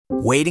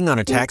Waiting on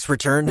a tax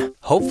return?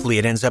 Hopefully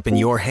it ends up in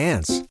your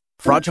hands.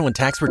 Fraudulent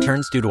tax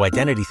returns due to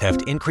identity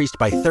theft increased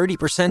by 30%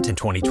 in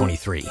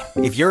 2023.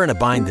 If you're in a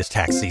bind this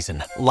tax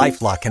season,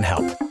 LifeLock can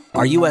help.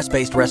 Our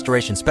U.S.-based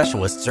restoration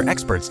specialists are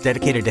experts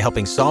dedicated to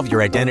helping solve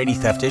your identity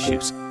theft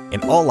issues.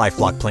 And all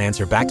LifeLock plans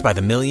are backed by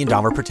the $1 Million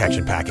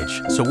Protection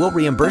Package. So we'll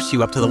reimburse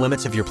you up to the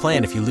limits of your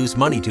plan if you lose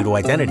money due to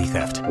identity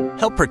theft.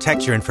 Help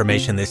protect your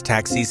information this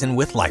tax season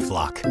with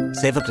LifeLock.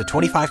 Save up to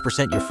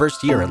 25% your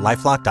first year at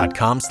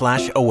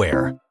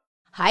LifeLock.com/aware.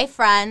 Hi,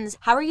 friends.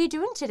 How are you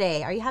doing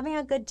today? Are you having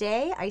a good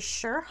day? I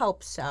sure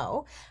hope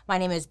so. My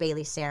name is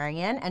Bailey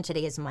Sarian, and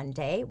today is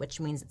Monday, which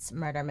means it's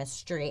murder,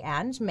 mystery,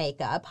 and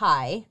makeup.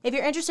 Hi. If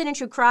you're interested in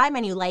true crime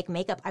and you like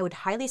makeup, I would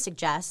highly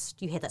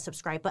suggest you hit that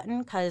subscribe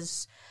button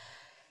because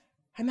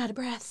I'm out of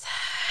breath.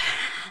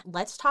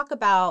 Let's talk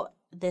about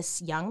this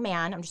young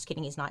man. I'm just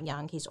kidding. He's not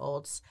young. He's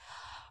old.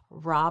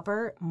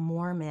 Robert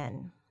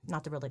Moorman.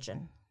 Not the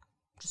religion.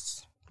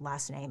 Just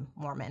last name,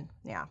 Moorman.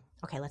 Yeah.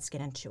 Okay, let's get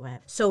into it.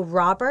 So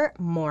Robert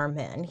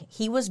Moorman,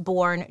 he was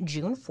born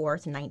June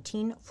 4th,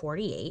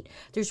 1948.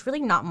 There's really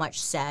not much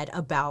said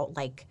about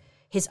like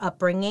his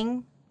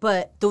upbringing,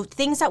 but the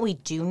things that we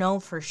do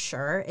know for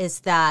sure is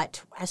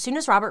that as soon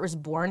as Robert was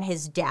born,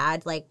 his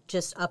dad like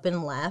just up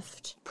and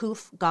left,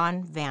 poof,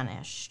 gone,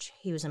 vanished.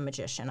 He was a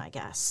magician, I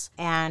guess.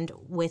 And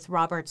with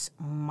Robert's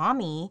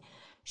mommy,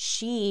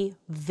 she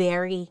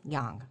very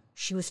young.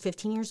 She was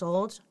 15 years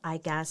old, I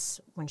guess,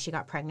 when she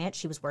got pregnant.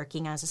 She was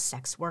working as a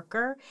sex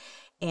worker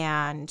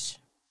and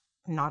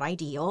not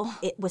ideal.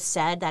 It was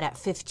said that at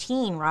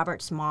 15,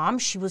 Robert's mom,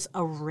 she was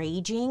a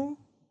raging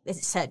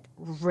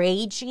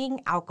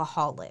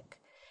alcoholic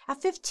at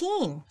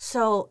 15.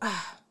 So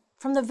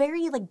from the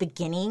very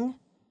beginning,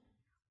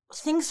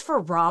 things for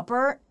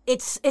Robert,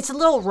 it's a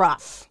little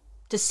rough,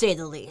 to say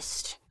the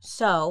least.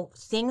 So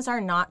things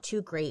are not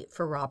too great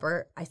for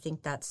Robert. I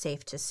think that's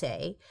safe to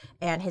say.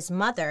 And his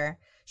mother,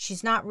 she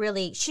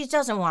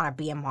doesn't want to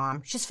be a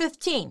mom. She's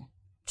 15.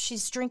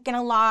 She's drinking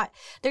a lot.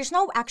 There's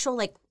no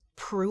actual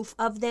proof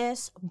of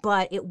this,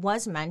 but it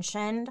was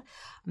mentioned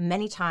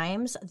many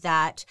times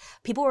that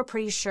people were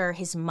pretty sure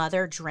his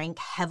mother drank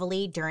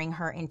heavily during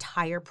her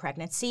entire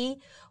pregnancy,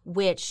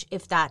 which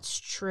if that's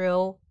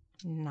true,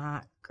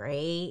 not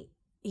great.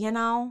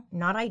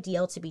 Not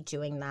ideal to be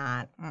doing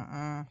that.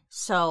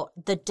 So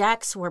the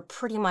decks were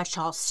pretty much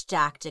all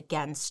stacked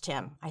against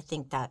him. I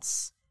think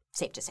that's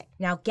safe to say.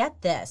 Now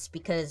get this,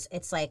 because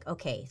it's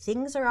okay,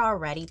 things are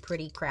already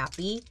pretty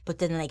crappy, but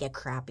then they get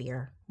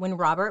crappier. When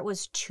Robert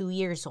was 2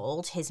 years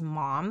old, his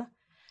mom,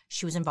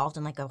 she was involved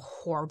in a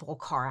horrible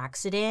car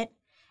accident.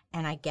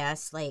 And I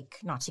guess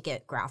not to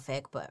get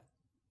graphic, but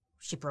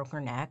she broke her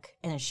neck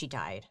and then she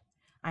died.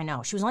 I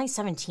know, she was only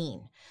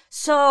 17.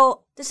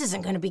 So this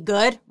isn't going to be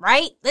good,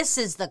 right? This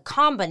is the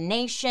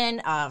combination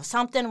of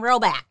something real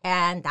bad.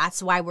 And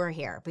that's why we're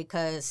here,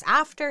 because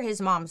after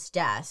his mom's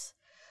death,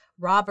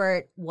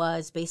 Robert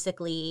was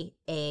basically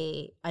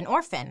an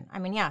orphan. I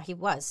mean, yeah, he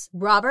was.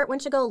 Robert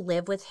went to go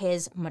live with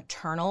his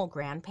maternal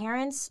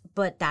grandparents,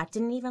 but that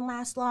didn't even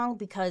last long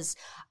because,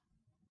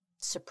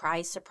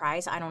 surprise,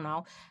 surprise, I don't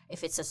know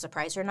if it's a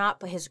surprise or not,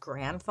 but his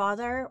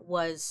grandfather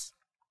was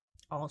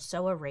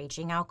also a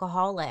raging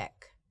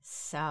alcoholic.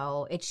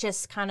 So it's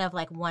just kind of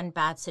one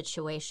bad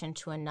situation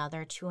to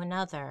another.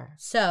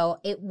 So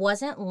it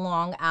wasn't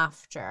long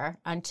after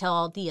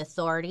until the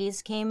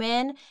authorities came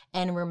in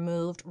and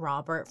removed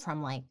Robert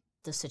from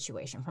the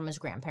situation, from his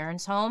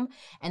grandparents' home.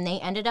 And they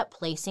ended up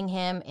placing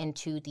him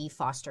into the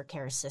foster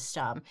care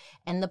system.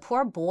 And the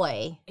poor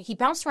boy, he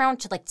bounced around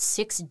to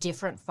 6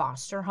 different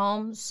foster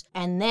homes.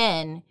 And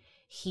then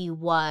he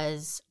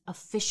was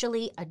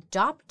officially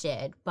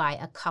adopted by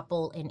a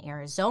couple in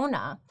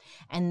Arizona,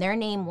 and their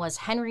name was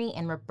Henry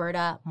and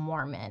Roberta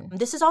Moorman.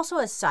 This is also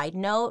a side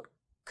note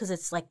because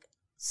it's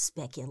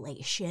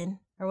speculation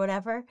or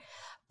whatever,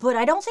 but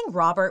I don't think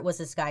Robert was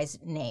this guy's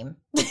name,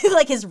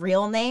 his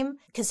real name,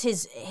 because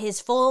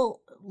his full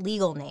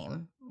legal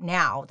name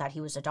now that he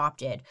was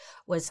adopted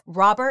was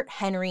Robert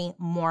Henry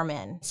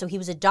Moorman. So he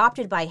was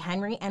adopted by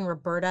Henry and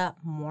Roberta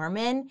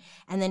Moorman,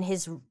 and then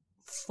his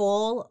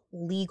full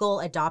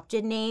legal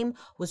adopted name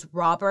was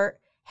Robert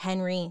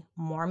Henry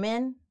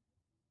Moorman.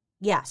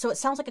 Yeah, so it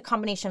sounds like a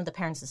combination of the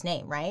parents'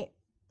 name, right?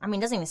 I mean,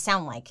 it doesn't even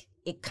sound like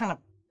it. Kind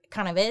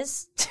of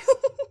is.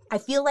 I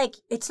feel like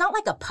it's not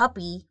like a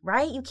puppy,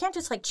 right? You can't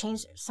just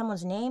change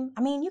someone's name.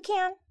 I mean, you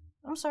can.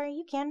 I'm sorry,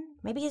 you can.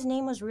 Maybe his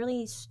name was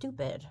really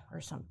stupid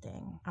or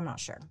something. I'm not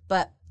sure.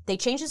 But they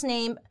changed his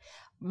name.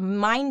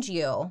 Mind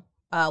you,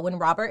 when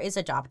Robert is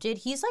adopted,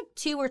 he's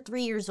 2 or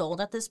 3 years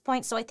old at this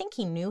point. So I think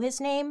he knew his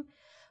name,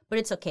 but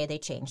it's okay. They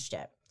changed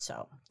it.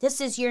 So this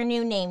is your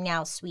new name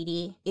now,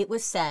 sweetie. It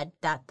was said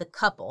that the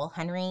couple,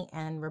 Henry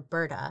and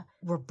Roberta,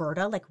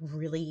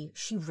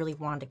 she really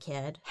wanted a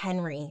kid.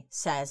 Henry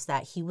says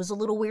that he was a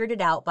little weirded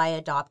out by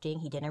adopting.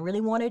 He didn't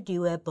really want to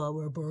do it, but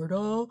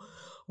Roberta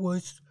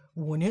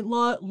wouldn't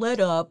let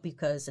up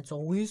because it's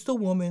always the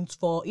woman's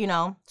fault,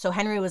 So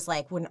Henry was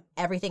when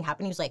everything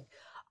happened, he was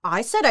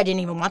I said I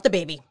didn't even want the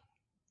baby.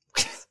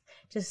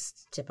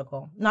 Just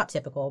typical. Not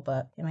typical,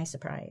 but am I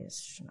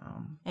surprised?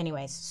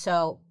 Anyways,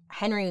 so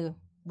Henry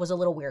was a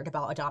little weird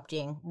about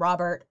adopting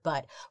Robert,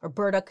 but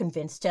Roberta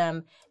convinced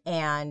him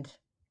and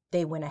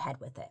they went ahead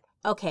with it.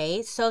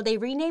 Okay, so they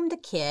renamed the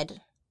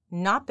kid.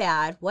 Not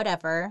bad,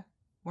 whatever.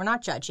 We're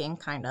not judging,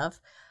 kind of.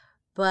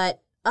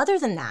 But other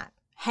than that,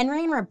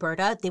 Henry and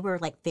Roberta, they were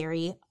like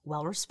very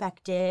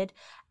well-respected,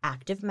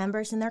 active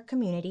members in their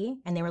community,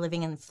 and they were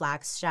living in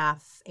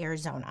Flagstaff,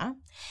 Arizona.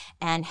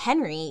 And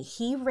Henry,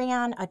 he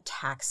ran a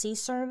taxi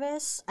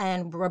service,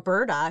 and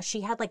Roberta,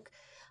 she had like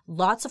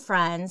lots of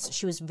friends.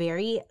 She was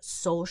very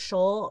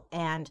social,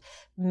 and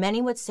many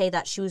would say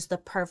that she was the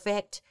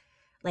perfect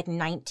like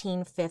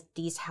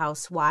 1950s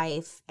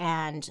housewife,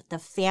 and the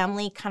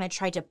family kind of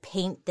tried to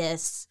paint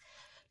this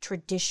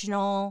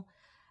traditional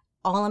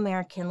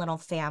all-American little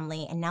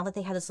family. And now that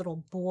they had this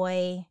little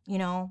boy, you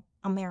know,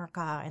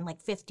 America and like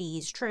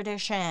 50s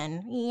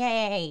tradition,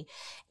 yay.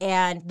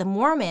 And the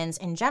Moormans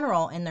in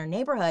general in their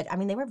neighborhood, I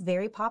mean, they were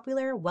very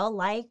popular,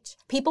 well-liked.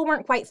 People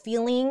weren't quite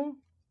feeling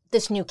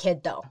this new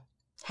kid though.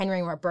 Henry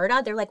and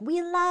Roberta, they're like,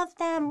 we love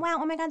them. Wow,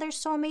 oh my God, they're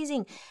so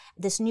amazing.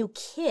 This new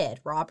kid,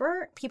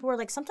 Robert, people were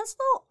like, something's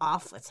a little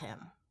off with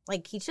him.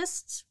 Like he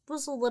just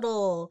was a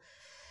little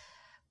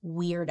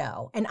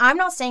weirdo. And I'm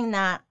not saying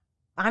that.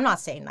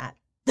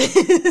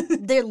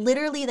 They're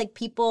literally like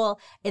people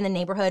in the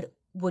neighborhood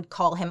would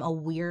call him a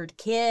weird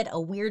kid, a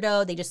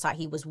weirdo. They just thought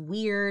he was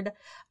weird.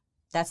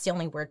 That's the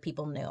only word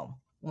people knew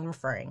when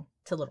referring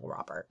to little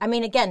Robert. I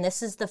mean, again,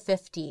 this is the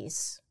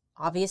 50s.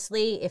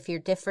 Obviously, if you're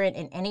different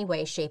in any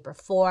way, shape, or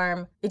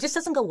form, it just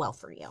doesn't go well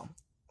for you.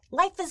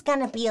 Life is going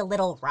to be a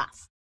little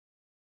rough.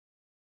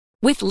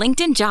 With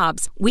LinkedIn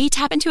Jobs, we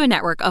tap into a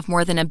network of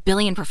more than 1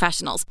 billion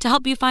professionals to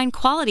help you find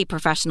quality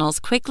professionals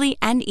quickly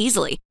and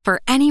easily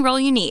for any role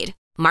you need.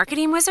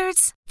 Marketing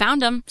wizards?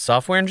 Found them.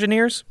 Software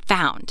engineers?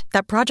 Found.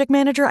 That project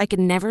manager I could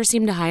never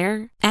seem to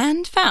hire?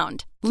 And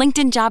found.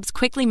 LinkedIn Jobs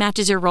quickly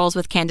matches your roles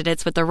with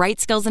candidates with the right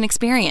skills and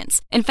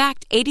experience. In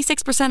fact,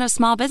 86% of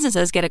small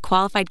businesses get a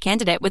qualified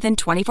candidate within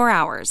 24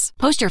 hours.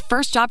 Post your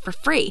first job for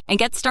free and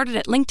get started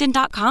at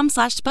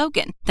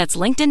linkedin.com/spoken. That's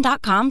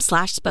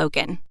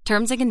linkedin.com/spoken.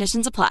 Terms and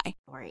conditions apply.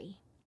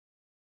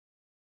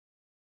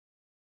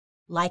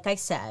 Like I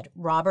said,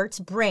 Robert's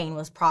brain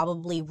was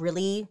probably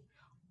really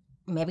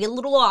maybe a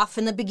little off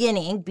in the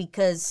beginning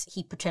because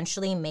he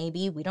potentially,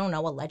 maybe, we don't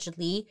know,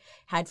 allegedly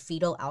had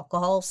fetal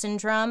alcohol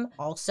syndrome.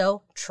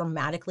 Also,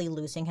 traumatically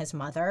losing his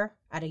mother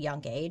at a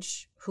young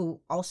age, who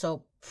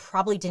also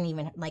probably didn't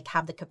even like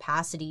have the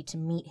capacity to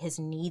meet his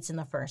needs in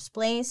the first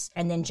place.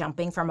 And then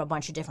jumping from a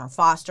bunch of different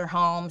foster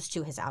homes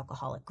to his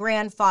alcoholic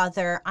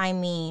grandfather. I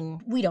mean,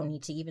 we don't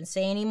need to even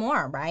say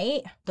anymore,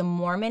 right? The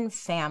Moorman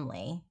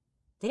family,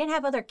 they didn't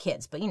have other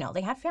kids, but, you know, they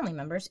had family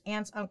members,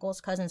 aunts,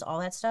 uncles, cousins, all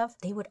that stuff.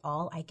 They would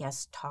all, I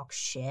guess, talk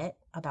shit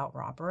about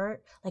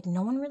Robert. Like,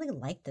 no one really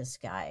liked this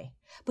guy.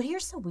 But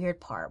here's the weird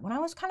part. When I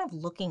was kind of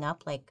looking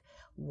up, like,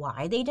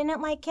 why they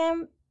didn't like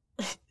him,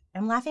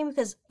 I'm laughing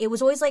because it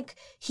was always like,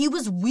 he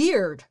was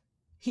weird.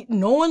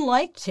 No one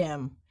liked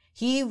him.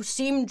 He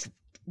seemed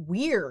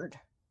weird.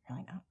 You're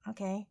like, oh,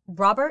 okay.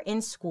 Robert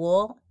in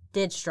school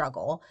did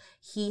struggle.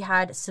 He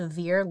had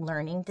severe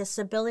learning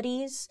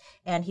disabilities,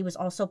 and he was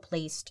also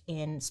placed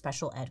in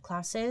special ed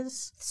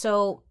classes.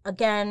 So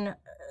again,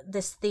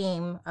 this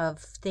theme of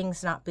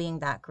things not being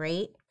that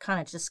great, kind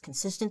of just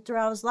consistent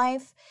throughout his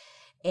life.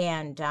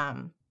 And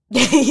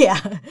yeah,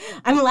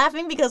 I'm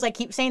laughing because I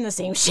keep saying the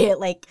same shit.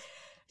 Like,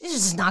 it's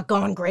just not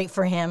going great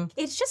for him.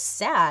 It's just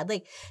sad.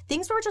 Like,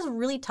 things were just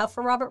really tough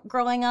for Robert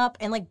growing up.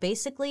 And, like,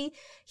 basically,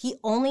 he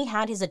only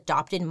had his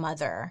adopted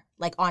mother,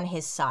 like, on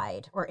his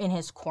side or in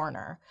his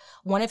corner.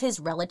 One of his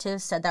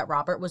relatives said that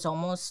Robert was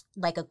almost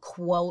like a,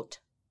 quote,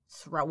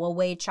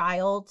 throwaway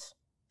child,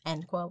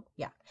 end quote.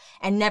 Yeah.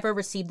 And never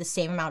received the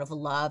same amount of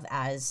love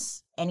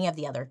as any of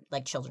the other,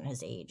 like, children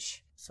his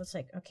age. So it's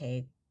like,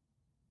 okay,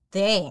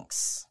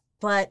 thanks.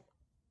 But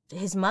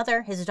his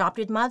mother, his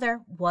adopted mother,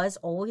 was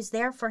always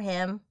there for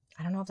him.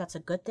 I don't know if that's a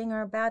good thing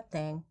or a bad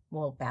thing.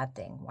 Well, bad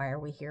thing. Why are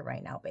we here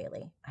right now,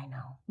 Bailey? I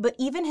know. But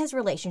even his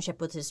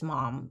relationship with his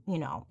mom, you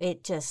know,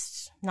 it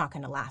just not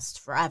going to last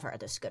forever,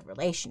 this good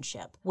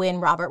relationship. When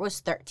Robert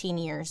was 13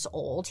 years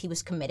old, he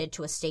was committed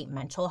to a state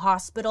mental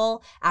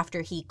hospital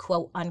after he,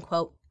 quote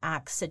unquote,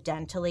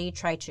 accidentally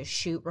tried to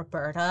shoot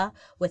Roberta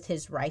with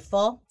his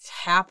rifle. It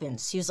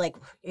happens. He was like,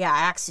 yeah,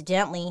 I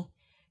accidentally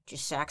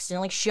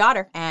shot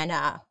her.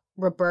 And,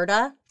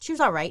 Roberta, she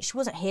was all right. She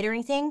wasn't hit or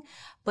anything,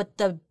 but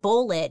the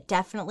bullet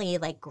definitely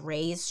like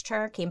grazed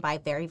her, came by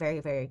very, very,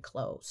 very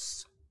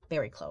close.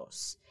 Very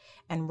close.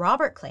 And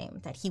Robert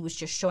claimed that he was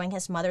just showing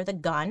his mother the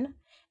gun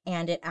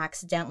and it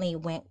accidentally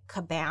went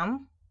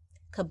kabam,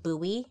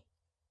 kabooey,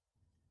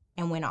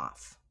 and went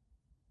off.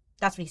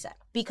 That's what he said.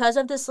 Because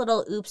of this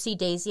little oopsie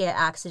daisy, I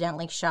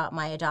accidentally shot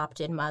my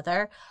adopted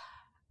mother,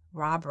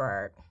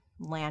 Robert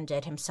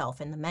landed himself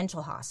in the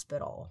mental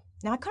hospital.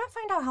 Now, I couldn't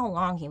find out how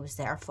long he was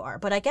there for,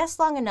 but I guess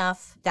long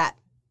enough that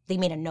they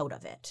made a note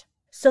of it.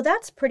 So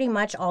that's pretty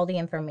much all the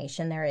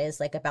information there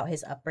is, like, about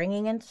his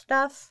upbringing and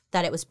stuff,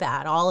 that it was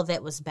bad. All of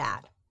it was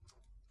bad.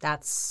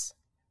 That's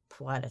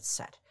what it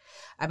said.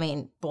 I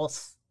mean,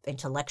 both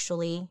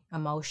intellectually,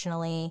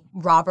 emotionally.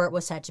 Robert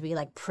was said to be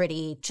like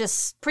pretty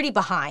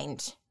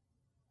behind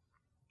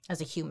as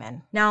a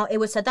human. Now, it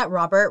was said that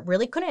Robert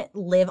really couldn't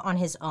live on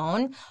his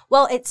own.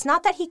 Well, it's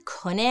not that he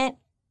couldn't.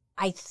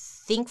 I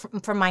think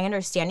from my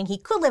understanding, he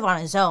could live on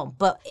his own,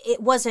 but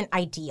it wasn't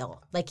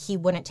ideal. Like, he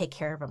wouldn't take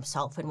care of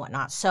himself and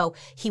whatnot. So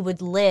he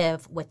would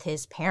live with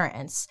his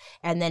parents.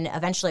 And then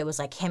eventually it was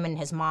like him and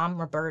his mom,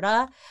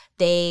 Roberta,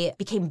 they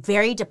became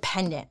very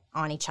dependent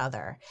on each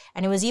other.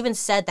 And it was even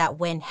said that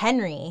when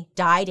Henry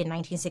died in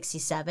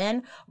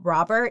 1967,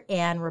 Robert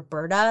and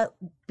Roberta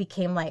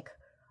became like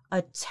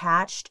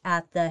attached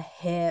at the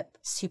hip,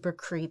 super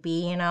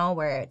creepy, you know,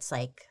 where it's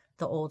like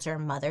the older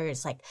mother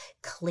is like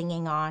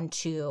clinging on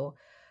to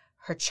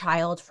her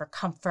child for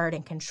comfort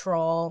and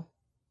control.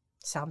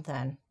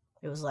 Something.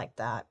 It was like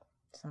that.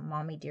 Some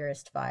mommy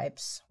dearest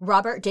vibes.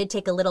 Robert did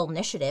take a little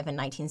initiative in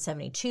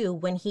 1972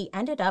 when he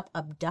ended up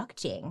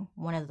abducting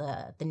one of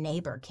the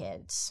neighbor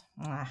kids.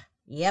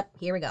 Yep,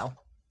 here we go.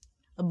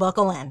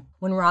 Buckle in.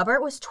 When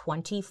Robert was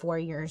 24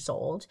 years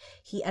old,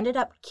 he ended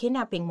up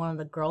kidnapping one of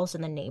the girls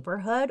in the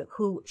neighborhood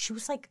she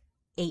was like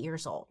 8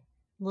 years old.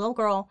 Little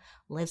girl,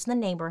 lives in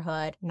the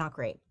neighborhood, not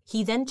great.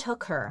 He then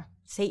took her,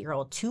 this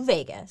 8-year-old, to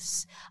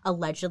Vegas,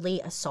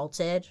 allegedly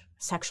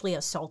sexually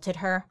assaulted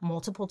her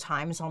multiple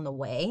times on the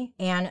way.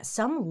 And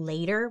some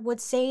later would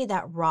say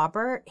that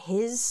Robert,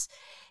 his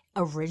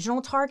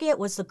original target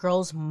was the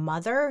girl's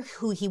mother,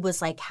 who he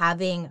was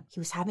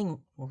having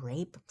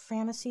rape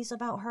fantasies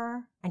about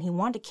her, and he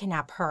wanted to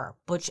kidnap her,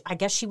 but I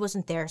guess she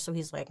wasn't there, so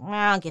he's like,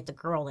 I'll get the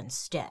girl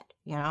instead,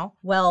 you know?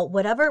 Well,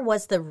 whatever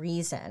was the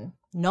reason,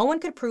 no one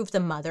could prove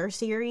the mother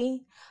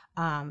theory,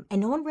 and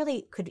no one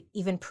really could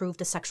even prove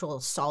the sexual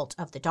assault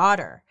of the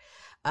daughter.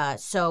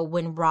 So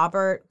when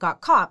Robert got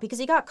caught, because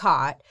he got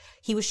caught,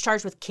 he was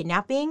charged with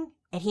kidnapping,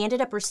 and he ended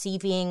up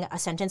receiving a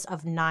sentence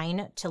of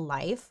 9 to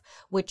life,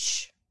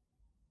 which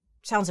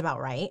sounds about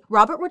right.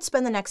 Robert would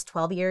spend the next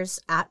 12 years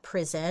at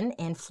prison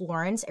in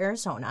Florence,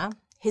 Arizona.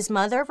 His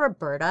mother,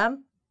 Roberta,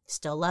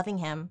 still loving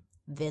him,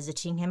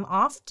 visiting him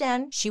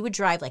often. She would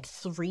drive like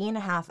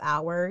 3.5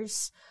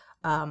 hours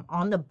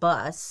on the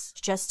bus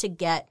just to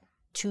get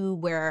to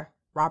where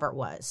Robert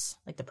was,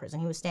 like the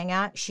prison he was staying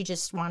at. She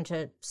just wanted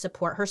to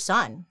support her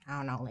son. I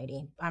don't know,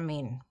 lady. I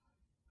mean,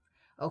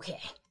 okay.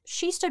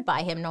 She stood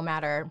by him no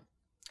matter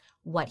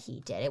what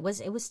he did. It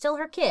was still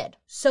her kid.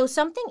 So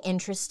something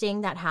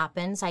interesting that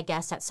happens, I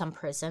guess, at some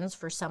prisons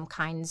for some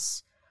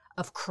kinds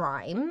of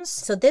crimes.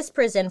 So this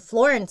prison,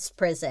 Florence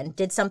prison,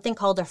 did something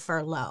called a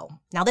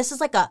furlough. Now this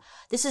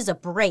is a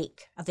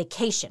break, a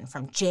vacation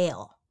from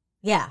jail.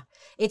 Yeah,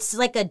 it's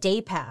like a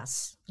day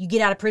pass. You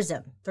get out of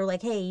prison. They're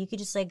like, hey, you could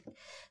just like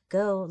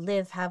go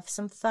live, have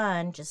some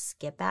fun, just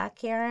get back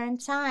here in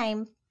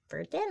time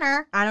for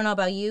dinner. I don't know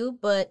about you,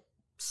 but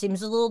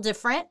seems a little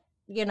different,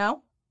 you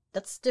know?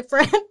 That's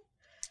different.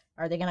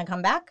 Are they going to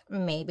come back?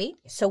 Maybe.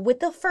 So with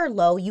the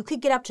furlough, you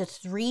could get up to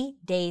 3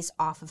 days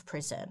off of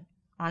prison.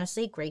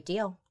 Honestly, great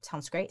deal.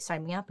 Sounds great.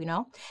 Sign me up, you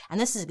know? And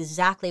this is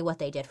exactly what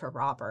they did for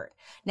Robert.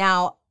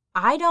 Now,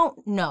 I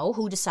don't know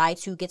who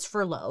decides who gets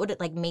furloughed.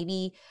 Like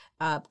maybe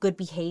good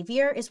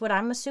behavior is what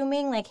I'm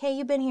assuming. Like, hey,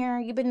 you've been here.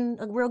 You've been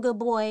a real good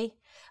boy.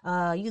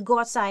 You go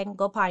outside and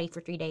go potty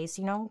for 3 days,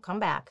 you know, come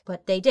back.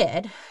 But they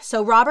did.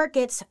 So Robert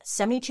gets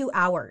 72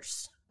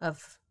 hours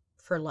of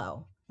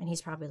furlough. And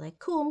he's probably like,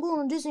 cool, I'm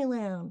going to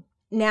Disneyland.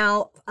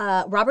 Now,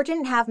 Robert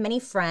didn't have many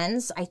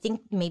friends. I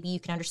think maybe you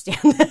can understand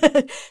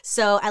that.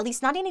 So at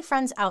least not any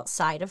friends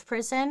outside of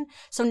prison.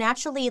 So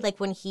naturally, like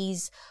when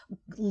he's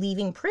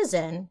leaving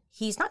prison,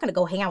 he's not going to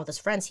go hang out with his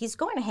friends. He's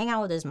going to hang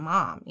out with his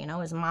mom, you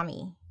know, his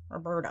mommy,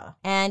 Roberta.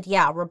 And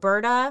yeah,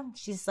 Roberta,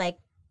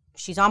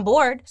 she's on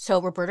board.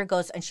 So Roberta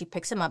goes and she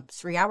picks him up,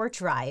 3-hour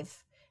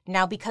drive.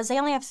 Now, because they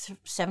only have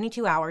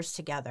 72 hours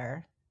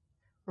together,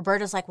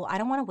 Roberta's like, well, I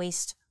don't want to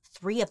waste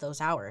 3 of those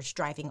hours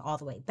driving all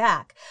the way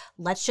back.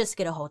 Let's just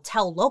get a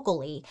hotel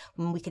locally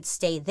when we could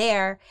stay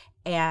there.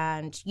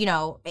 And, you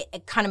know,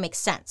 it kind of makes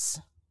sense,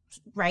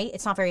 right?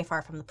 It's not very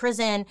far from the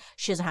prison.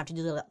 She doesn't have to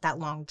do that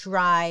long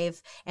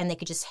drive. And they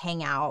could just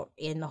hang out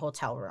in the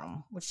hotel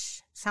room,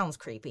 which sounds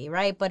creepy,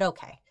 right? But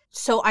okay.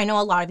 So I know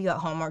a lot of you at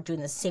home are doing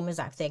the same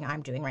exact thing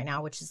I'm doing right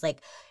now, which is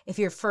like, if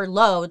you're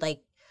furloughed,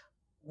 like,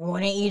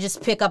 wouldn't you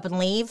just pick up and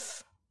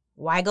leave?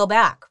 Why go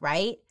back,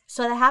 right?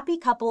 So the happy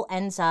couple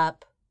ends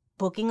up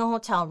booking a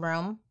hotel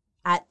room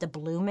at the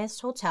Blue Mist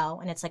Hotel,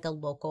 and it's like a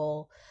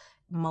local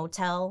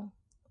motel.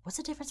 What's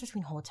the difference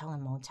between hotel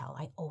and motel?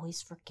 I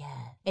always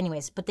forget.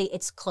 Anyways, but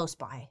it's close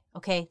by,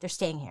 okay? They're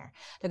staying here.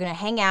 They're going to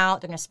hang out.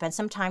 They're going to spend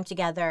some time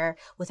together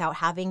without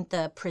having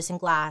the prison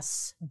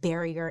glass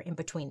barrier in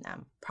between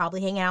them.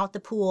 Probably hang out at the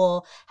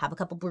pool, have a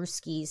couple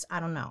brewskis. I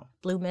don't know.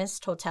 Blue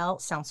Mist Hotel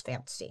sounds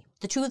fancy.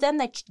 The two of them,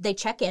 they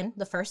check in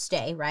the first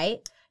day,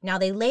 right? Now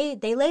they lay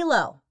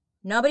low.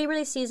 Nobody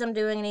really sees them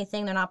doing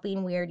anything. They're not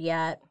being weird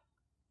yet.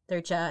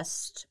 They're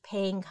just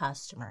paying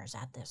customers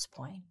at this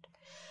point.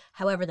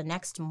 However, the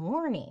next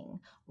morning,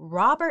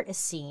 Robert is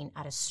seen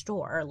at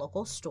a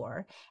local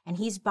store, and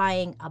he's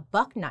buying a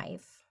buck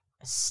knife,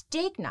 a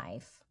steak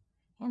knife,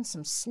 and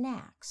some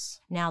snacks.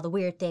 Now, the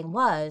weird thing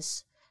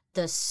was,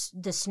 the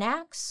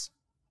snacks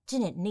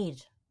didn't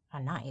need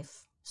a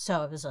knife.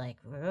 So it was like,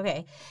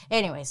 okay.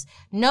 Anyways,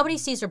 nobody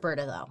sees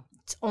Roberta, though.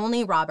 It's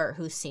only Robert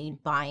who's seen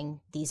buying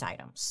these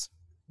items.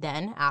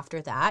 Then,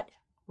 after that,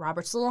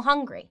 Robert's a little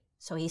hungry.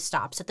 So he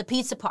stops at the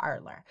pizza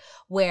parlor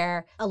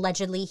where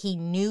allegedly he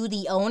knew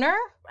the owner.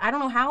 I don't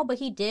know how, but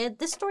he did.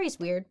 This story's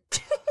weird.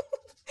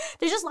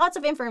 There's just lots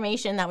of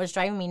information that was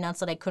driving me nuts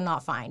that I could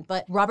not find.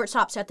 But Robert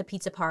stops at the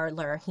pizza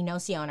parlor. He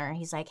knows the owner.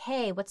 He's like,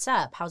 hey, what's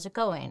up? How's it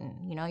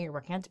going? You know, you're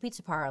working at the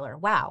pizza parlor.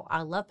 Wow,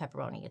 I love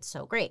pepperoni. It's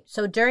so great.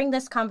 So during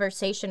this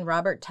conversation,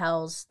 Robert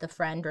tells the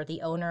friend or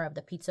the owner of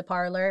the pizza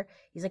parlor,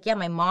 he's like, yeah,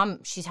 my mom,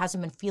 she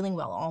hasn't been feeling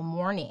well all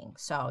morning.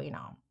 So, you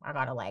know, I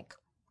gotta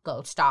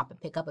go stop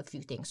and pick up a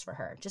few things for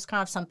her. Just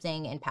kind of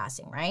something in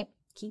passing, right?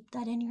 Keep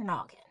that in your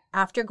noggin.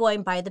 After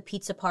going by the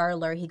pizza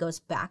parlor, he goes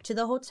back to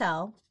the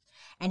hotel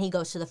and he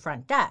goes to the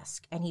front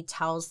desk and he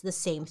tells the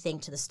same thing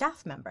to the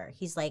staff member.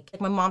 He's like,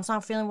 my mom's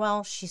not feeling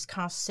well. She's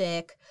kind of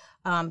sick.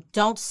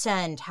 Don't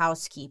send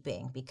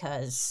housekeeping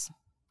because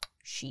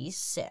she's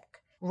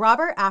sick.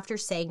 Robert, after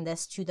saying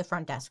this to the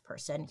front desk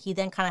person, he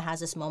then kind of has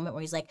this moment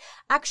where he's like,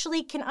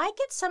 actually, can I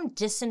get some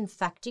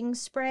disinfecting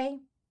spray?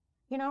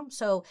 You know,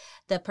 so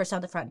the person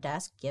at the front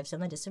desk gives him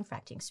the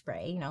disinfecting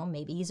spray. You know,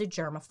 maybe he's a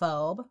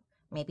germaphobe.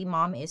 Maybe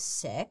mom is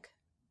sick,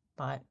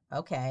 but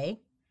okay.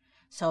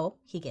 So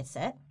he gets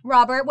it.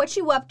 Robert, what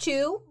you up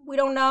to? We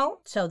don't know.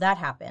 So that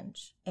happened.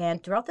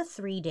 And throughout the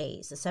 3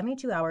 days, the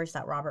 72 hours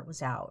that Robert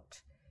was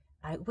out,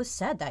 it was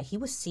said that he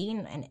was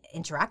seen and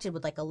interacted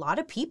with a lot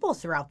of people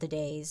throughout the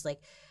days.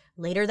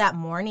 Later that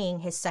morning,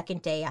 his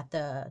second day at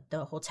the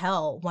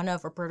hotel, one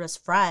of Roberta's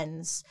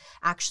friends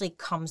actually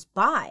comes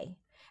by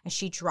and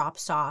she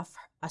drops off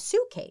a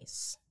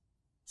suitcase.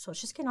 So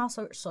it's just getting all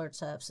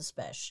sorts of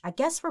suspicious. I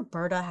guess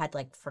Roberta had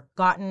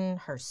forgotten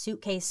her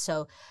suitcase.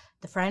 So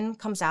the friend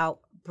comes out,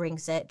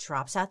 brings it,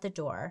 drops at the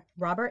door.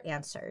 Robert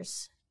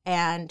answers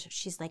and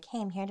she's like,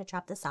 hey, I'm here to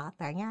drop this off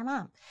for your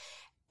mom.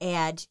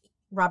 And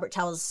Robert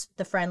tells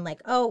the friend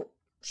oh,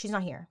 she's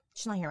not here.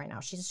 She's not here right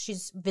now.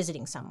 She's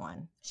visiting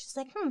someone. She's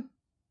like,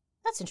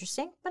 that's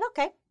interesting, but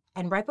okay.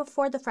 And right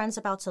before the friend's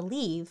about to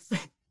leave,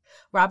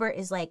 Robert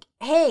is like,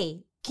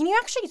 hey, can you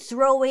actually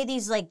throw away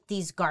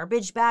these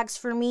garbage bags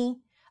for me?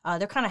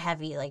 They're kind of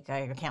heavy. I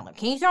can't look.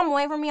 Can you throw them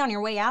away from me on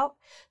your way out?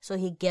 So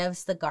he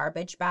gives the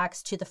garbage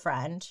bags to the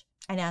friend.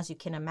 And as you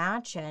can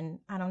imagine,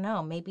 I don't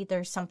know, maybe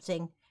there's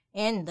something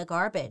in the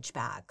garbage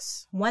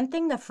bags. One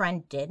thing the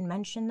friend did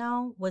mention,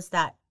 though, was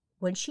that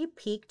when she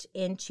peeked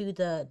into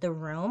the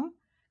room,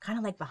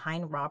 kind of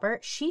behind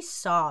Robert, she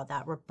saw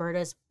that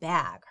Roberta's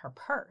bag, her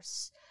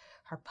purse,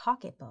 her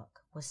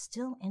pocketbook was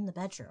still in the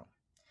bedroom.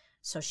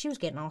 So she was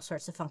getting all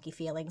sorts of funky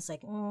feelings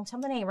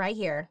something ain't right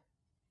here.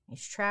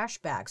 These trash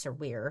bags are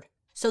weird.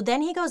 So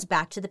then he goes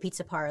back to the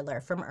pizza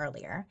parlor from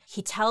earlier.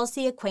 He tells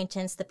the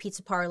acquaintance, the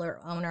pizza parlor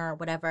owner or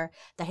whatever,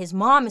 that his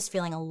mom is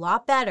feeling a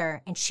lot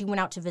better and she went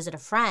out to visit a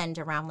friend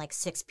around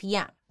 6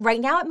 p.m. Right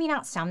now, it may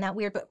not sound that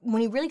weird, but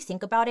when you really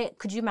think about it,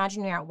 could you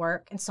imagine you're at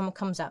work and someone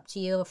comes up to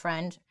you, a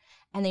friend,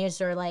 and they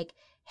just are like,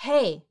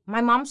 hey,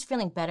 my mom's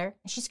feeling better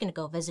and she's going to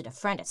go visit a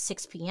friend at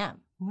 6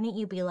 p.m. Wouldn't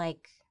you be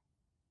like,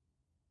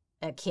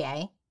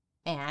 okay,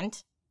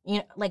 and,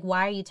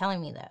 why are you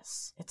telling me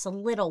this? It's a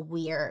little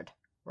weird,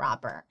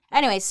 Robert.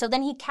 Anyway, so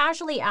then he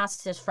casually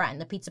asks his friend,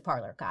 the pizza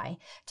parlor guy,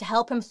 to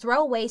help him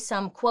throw away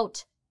some,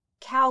 quote,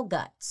 cow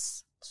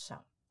guts. So,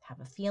 have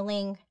a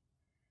feeling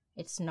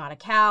it's not a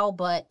cow,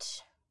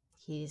 but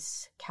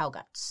he's cow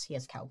guts. He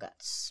has cow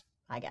guts,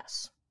 I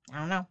guess. I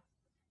don't know.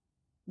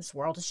 This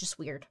world is just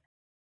weird.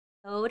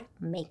 Code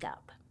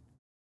makeup.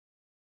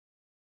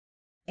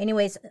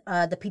 Anyways,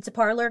 the pizza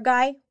parlor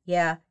guy,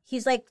 yeah,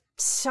 he's like,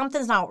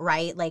 something's not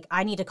right.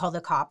 I need to call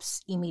the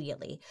cops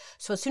immediately.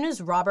 So as soon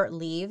as Robert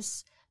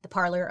leaves, the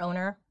parlor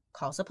owner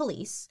calls the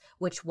police,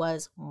 which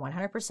was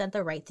 100%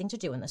 the right thing to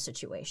do in this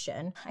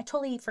situation. I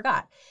totally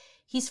forgot.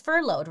 He's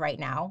furloughed right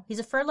now. He's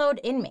a furloughed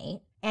inmate,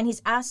 and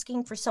he's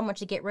asking for someone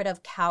to get rid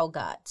of cow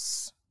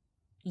guts.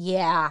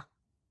 Yeah,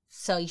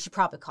 so you should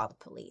probably call the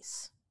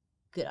police.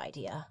 Good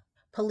idea.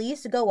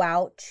 Police go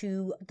out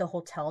to the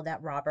hotel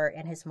that Robert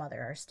and his mother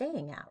are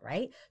staying at,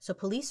 right? So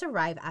police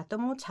arrive at the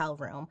motel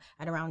room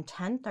at around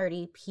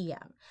 10:30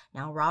 p.m.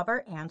 Now,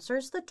 Robert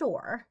answers the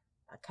door,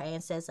 okay,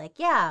 and says,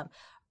 yeah,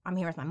 I'm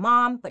here with my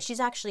mom, but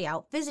she's actually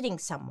out visiting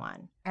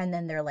someone. And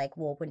then they're like,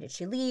 well, when did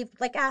she leave?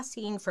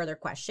 Asking further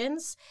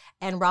questions.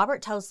 And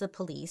Robert tells the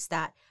police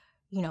that,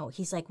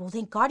 he's like, well,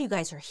 thank God you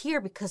guys are here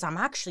because I'm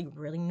actually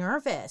really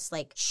nervous.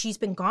 She's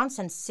been gone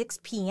since 6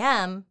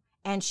 p.m.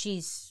 and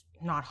she's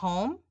not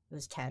home. It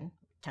was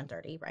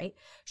 10:30, right?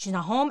 She's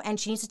not home and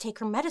she needs to take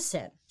her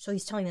medicine. So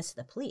he's telling this to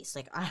the police.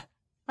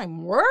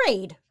 I'm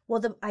worried.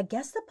 Well, I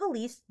guess the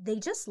police, they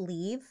just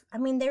leave. I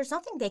mean, there's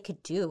nothing they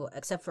could do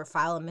except for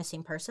file a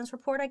missing persons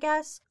report, I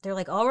guess. They're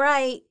like, all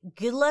right,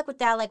 good luck with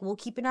that. We'll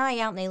keep an eye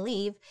out, and they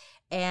leave.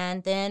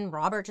 And then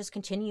Robert just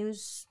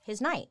continues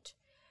his night.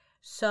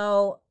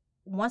 So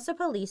once the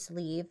police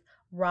leave,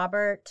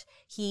 Robert,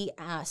 he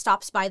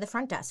stops by the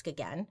front desk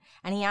again,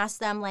 and he asks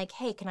them, like,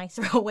 hey, can I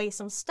throw away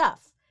some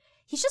stuff?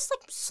 He's just,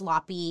 like,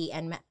 sloppy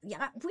and,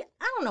 I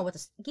don't know what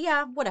this,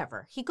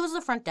 whatever. He goes to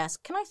the front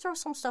desk. Can I throw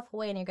some stuff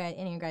away in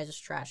your guys'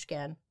 trash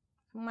can?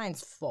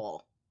 Mine's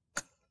full.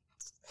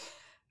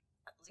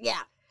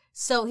 Yeah.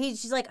 So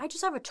he's like, I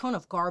just have a ton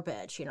of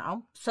garbage, you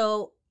know?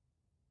 So,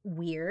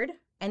 weird.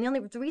 And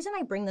the reason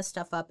I bring this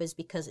stuff up is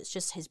because it's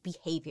just his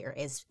behavior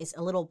is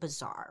a little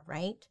bizarre,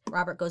 right?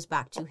 Robert goes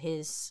back to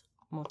his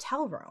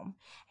motel room.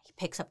 He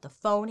picks up the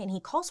phone and he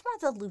calls one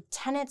of the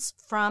lieutenants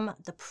from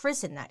the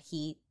prison that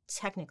he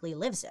technically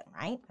lives in,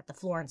 right? At the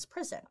Florence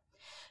prison.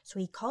 So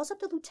he calls up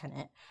the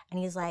lieutenant and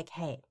he's like,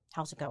 hey,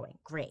 how's it going?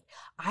 Great.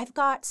 I've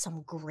got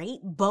some great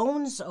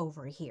bones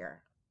over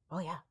here. Oh,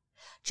 yeah.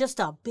 Just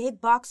a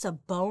big box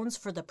of bones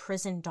for the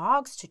prison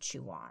dogs to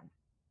chew on.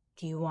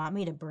 Do you want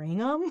me to bring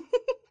them?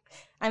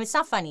 I mean, it's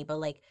not funny, but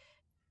like,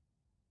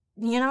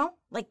 you know,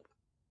 like,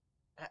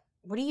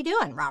 what are you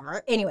doing,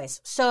 Robert? Anyways,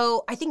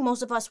 so I think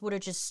most of us would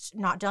have just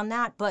not done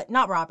that, but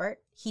not Robert.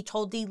 He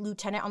told the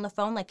lieutenant on the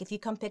phone, like, if you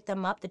come pick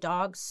them up, the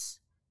dogs,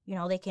 you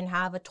know, they can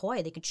have a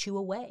toy. They could chew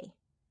away.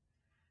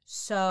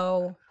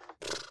 So,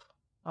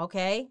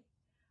 okay.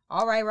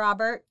 All right,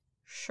 Robert.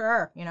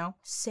 Sure, you know.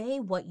 Say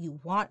what you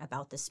want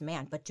about this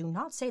man, but do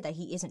not say that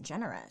he isn't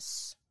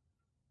generous.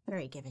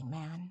 Very giving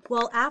man.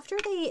 Well, after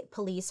the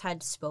police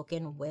had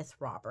spoken with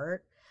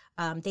Robert,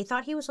 they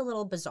thought he was a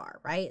little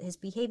bizarre, right? His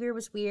behavior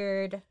was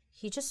weird.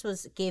 He just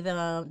gave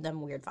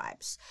them weird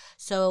vibes.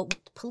 So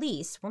the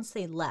police, once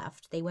they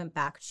left, they went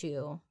back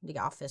to the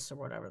office or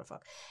whatever the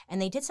fuck,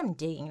 and they did some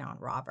digging on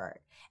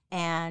Robert.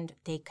 And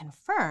they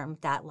confirmed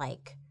that,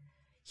 like,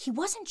 he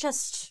wasn't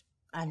just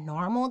a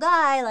normal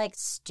guy, like,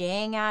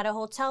 staying at a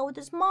hotel with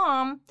his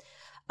mom.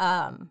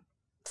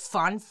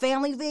 Fun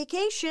family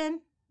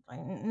vacation.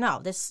 No,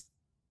 this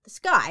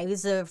guy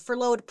is a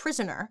furloughed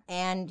prisoner,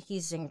 and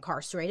he's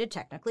incarcerated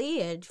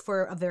technically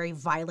for a very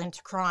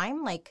violent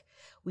crime. Like,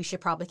 we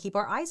should probably keep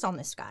our eyes on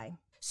this guy.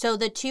 So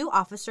the two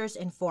officers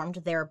informed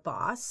their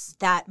boss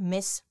that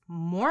Miss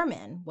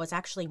Moorman was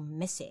actually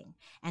missing,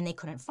 and they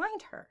couldn't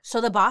find her.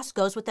 So the boss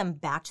goes with them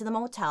back to the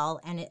motel,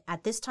 and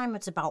at this time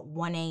it's about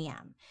 1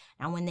 a.m.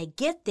 Now when they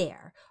get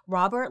there,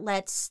 Robert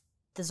lets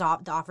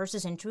the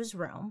officers into his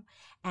room,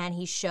 and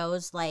he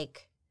shows,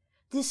 like,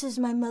 this is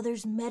my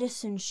mother's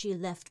medicine she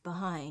left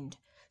behind.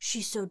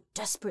 She so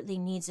desperately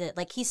needs it.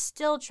 Like, he's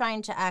still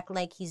trying to act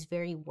like he's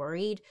very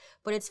worried,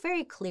 but it's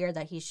very clear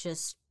that he's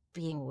just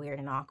being weird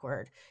and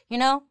awkward, you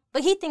know?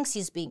 But he thinks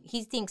he's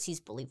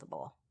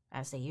believable,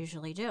 as they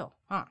usually do,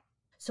 huh?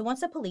 So once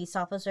the police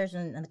officers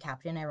and the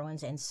captain,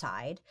 everyone's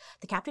inside,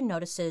 the captain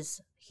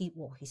notices he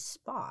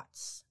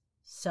spots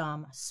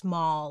some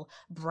small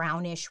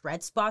brownish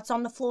red spots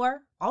on the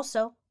floor,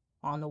 also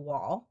on the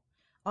wall.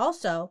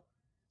 Also,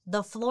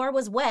 the floor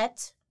was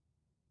wet.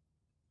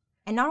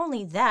 And not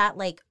only that,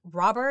 like,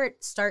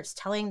 Robert starts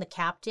telling the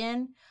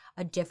captain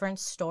a different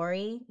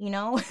story, you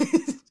know?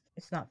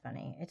 It's not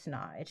funny. It's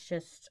not. It's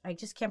just, I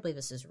just can't believe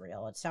this is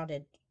real. It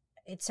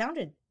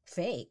sounded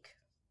fake.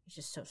 It's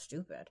just so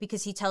stupid.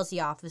 Because he tells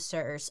the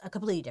officers a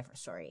completely different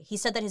story. He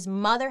said that his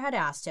mother had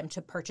asked him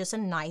to purchase a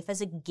knife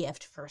as a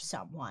gift for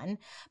someone.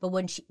 But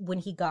when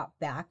he got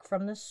back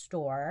from the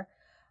store,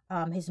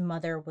 his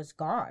mother was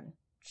gone.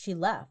 She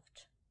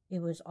left.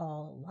 It was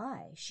all a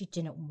lie. She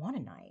didn't want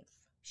a knife.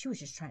 She was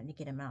just trying to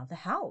get him out of the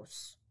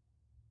house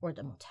or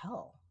the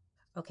motel.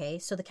 Okay,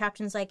 so the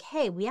captain's like,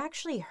 hey, we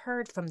actually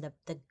heard from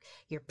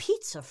your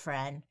pizza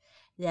friend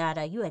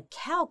that you had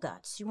cow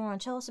guts. You want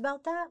to tell us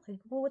about that? Like,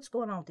 well, what's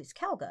going on with these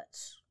cow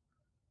guts?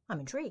 I'm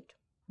intrigued.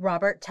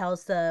 Robert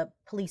tells the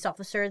police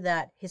officer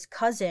that his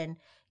cousin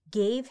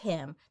gave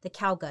him the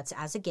cow guts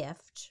as a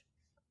gift.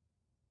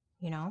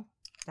 You know,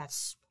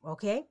 that's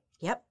okay.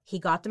 Yep, he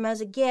got them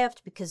as a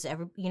gift because, at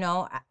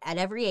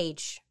every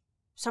age,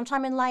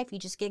 sometime in life, you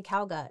just get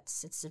cow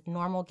guts. It's a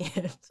normal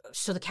gift.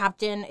 So the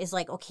captain is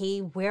like, okay,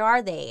 where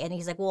are they? And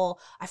he's like, well,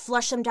 I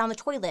flushed them down the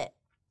toilet.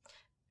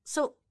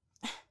 So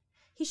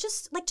he's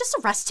just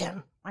arrest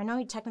him. I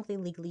know technically,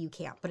 legally, you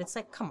can't, but it's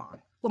like, come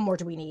on. What more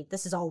do we need?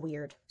 This is all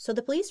weird. So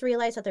the police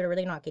realize that they're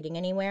really not getting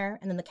anywhere.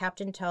 And then the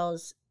captain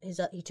turns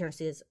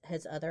to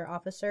his other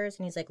officers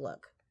and he's like,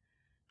 look,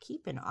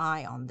 keep an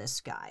eye on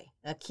this guy,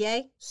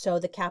 okay? So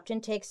the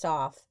captain takes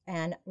off,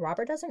 and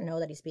Robert doesn't know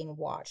that he's being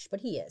watched,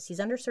 but he is.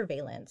 He's under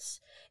surveillance,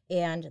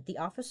 and the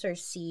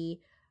officers see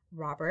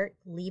Robert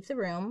leave the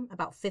room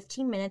about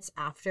 15 minutes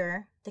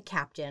after the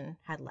captain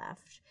had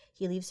left.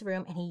 He leaves the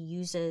room, and he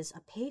uses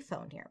a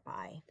payphone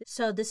nearby.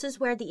 So this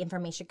is where the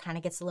information kind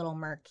of gets a little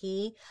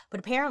murky, but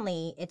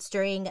apparently it's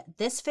during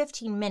this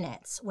 15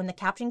 minutes when the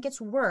captain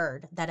gets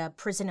word that a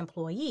prison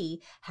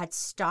employee had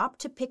stopped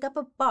to pick up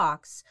a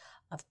box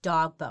of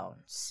dog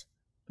bones.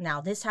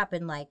 Now, this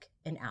happened like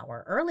an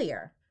hour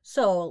earlier.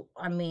 So,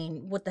 I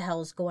mean, what the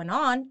hell is going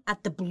on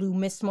at the Blue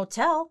Mist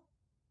Motel?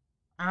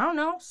 I don't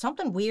know,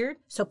 something weird.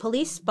 So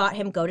police spot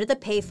him, go to the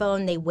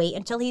payphone, they wait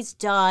until he's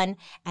done,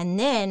 and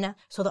then,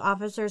 so the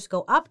officers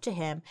go up to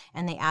him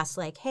and they ask,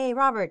 like, hey,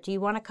 Robert, do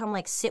you want to come,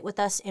 like, sit with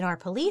us in our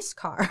police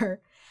car?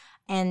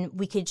 and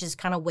we could just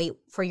kind of wait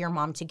for your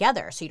mom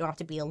together so you don't have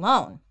to be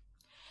alone.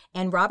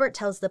 And Robert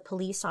tells the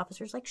police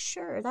officers, like,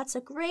 sure, that's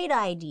a great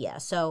idea.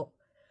 So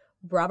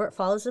Robert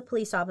follows the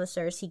police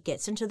officers. He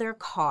gets into their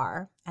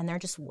car, and they're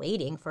just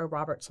waiting for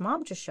Robert's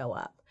mom to show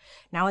up.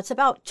 Now, it's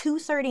about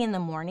 2:30 in the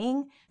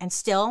morning, and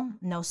still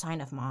no sign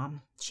of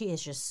mom. She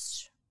is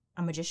just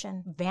a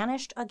magician,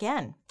 vanished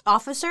again.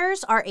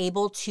 Officers are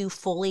able to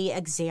fully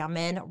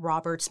examine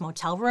Robert's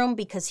motel room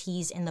because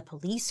he's in the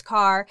police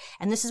car,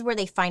 and this is where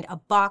they find a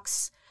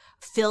box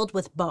filled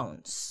with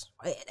bones.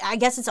 I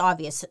guess it's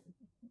obvious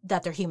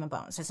that they're human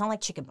bones. It's not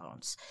like chicken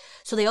bones.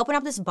 So they open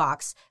up this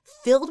box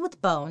filled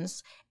with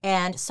bones,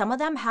 and some of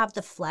them have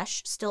the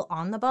flesh still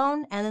on the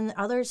bone, and then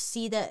others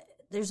see that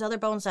there's other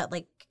bones that,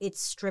 like,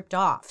 it's stripped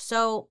off.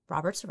 So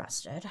Robert's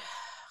arrested.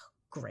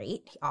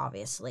 Great,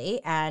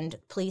 obviously. And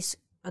police,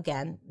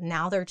 again,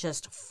 now they're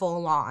just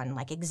full on,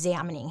 like,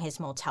 examining his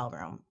motel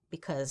room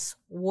because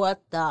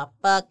what the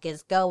fuck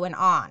is going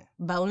on?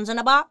 Bones in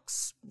a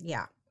box?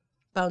 Yeah.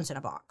 Bones in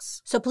a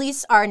box. So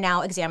police are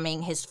now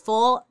examining his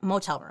full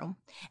motel room,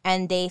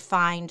 and they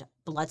find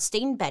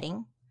blood-stained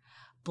bedding,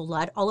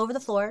 blood all over the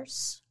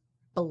floors,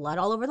 blood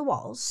all over the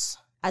walls,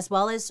 as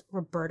well as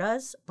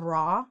Roberta's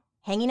bra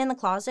hanging in the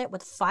closet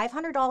with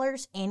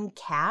 $500 in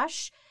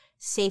cash,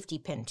 safety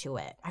pinned to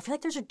it. I feel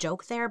like there's a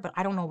joke there, but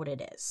I don't know what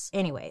it is.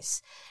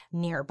 Anyways,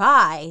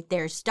 nearby,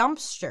 there's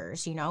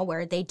dumpsters, you know,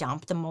 where they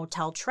dump the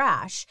motel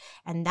trash,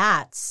 and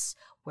that's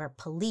where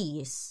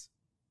police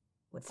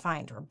would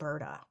find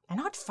Roberta. And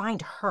not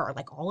find her,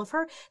 like all of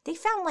her. They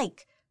found,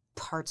 like,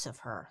 parts of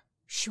her.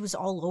 She was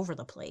all over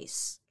the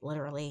place,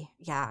 literally.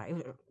 Yeah,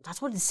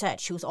 that's what it said.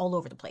 She was all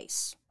over the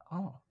place.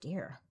 Oh,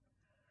 dear.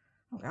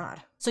 Oh,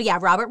 God. So, yeah,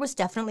 Robert was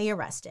definitely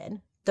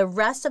arrested. The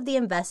rest of the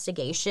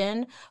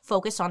investigation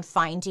focused on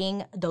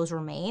finding those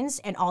remains,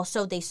 and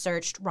also they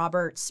searched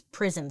Robert's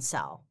prison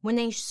cell. When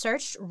they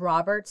searched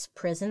Robert's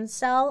prison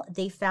cell,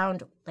 they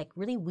found, like,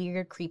 really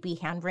weird, creepy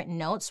handwritten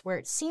notes where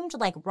it seemed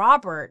like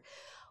Robert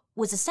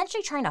was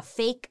essentially trying to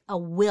fake a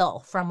will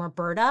from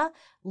Roberta,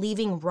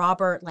 leaving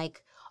Robert,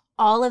 like,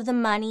 all of the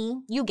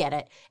money. You get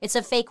it. It's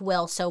a fake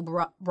will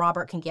so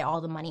Robert can get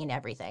all the money and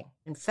everything.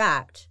 In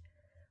fact,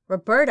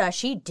 Roberta,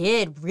 she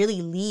did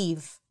really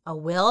leave a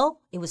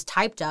will. It was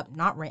typed up,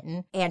 not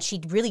written, and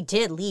she really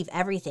did leave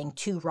everything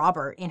to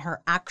Robert in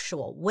her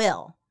actual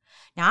will.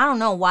 Now, I don't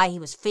know why he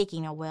was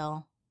faking a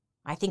will.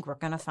 I think we're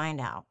going to find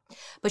out.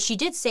 But she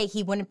did say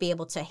he wouldn't be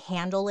able to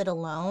handle it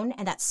alone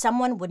and that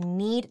someone would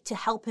need to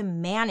help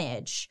him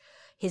manage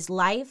his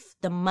life,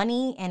 the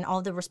money, and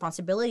all the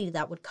responsibility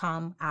that would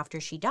come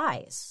after she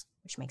dies,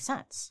 which makes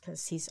sense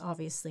because he's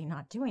obviously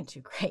not doing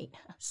too great.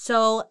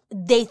 So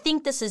they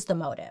think this is the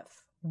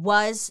motive.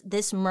 Was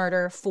this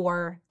murder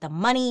for the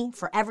money,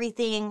 for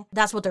everything?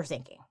 That's what they're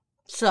thinking.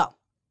 So,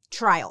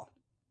 trial.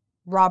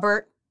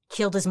 Robert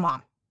killed his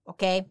mom,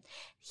 okay?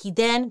 He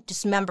then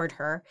dismembered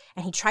her,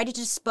 and he tried to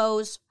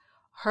dispose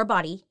her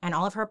body and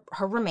all of her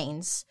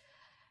remains.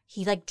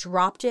 He, like,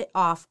 dropped it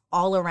off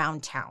all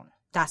around town.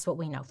 That's what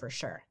we know for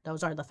sure.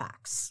 Those are the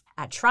facts.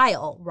 At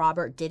trial,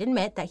 Robert did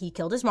admit that he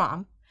killed his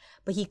mom,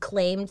 but he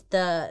claimed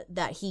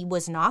that he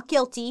was not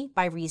guilty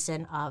by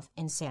reason of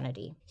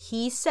insanity.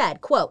 He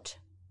said, quote,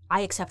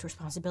 "I accept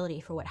responsibility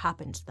for what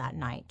happened that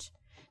night.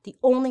 The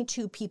only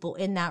two people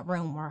in that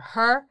room were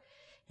her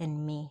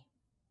and me.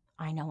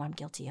 I know I'm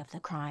guilty of the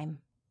crime.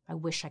 I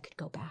wish I could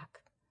go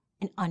back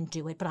and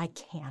undo it, but I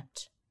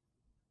can't."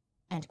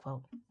 End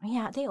quote.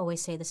 Yeah, they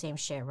always say the same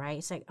shit, right?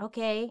 It's like,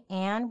 okay,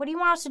 and what do you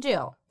want us to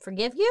do?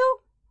 Forgive you?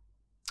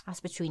 That's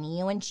between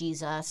you and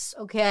Jesus,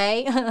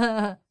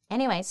 okay?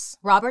 Anyways,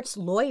 Robert's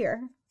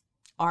lawyer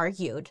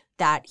argued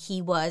that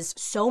he was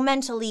so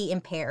mentally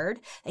impaired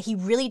that he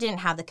really didn't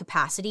have the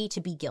capacity to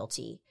be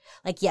guilty.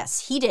 Like,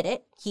 yes, he did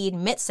it. He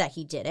admits that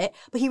he did it,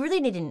 but he really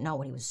didn't know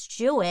what he was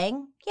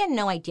doing. He had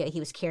no idea he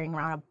was carrying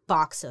around a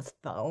box of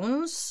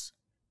bones.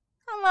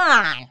 Come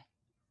on.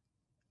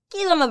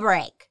 Give him a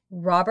break.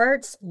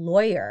 Robert's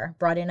lawyer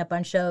brought in a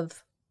bunch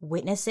of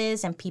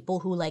witnesses and people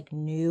who, like,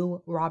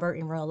 knew Robert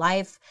in real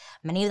life.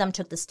 Many of them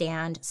took the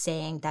stand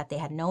saying that they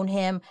had known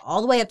him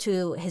all the way up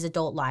to his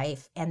adult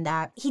life and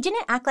that he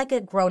didn't act like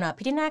a grown-up.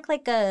 He didn't act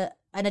like an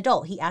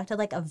adult. He acted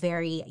like a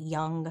very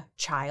young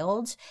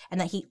child and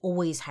that he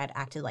always had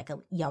acted like a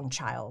young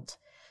child.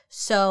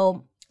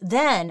 So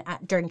then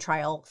during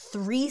trial,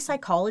 3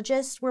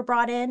 psychologists were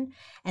brought in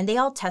and they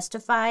all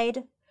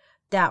testified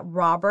that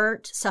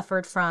Robert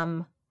suffered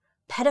from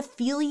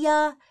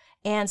pedophilia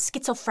and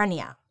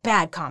schizophrenia.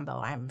 Bad combo,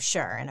 I'm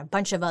sure, and a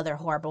bunch of other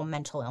horrible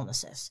mental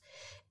illnesses.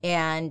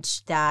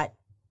 And that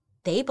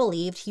they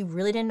believed he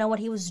really didn't know what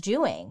he was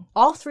doing.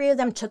 All 3 of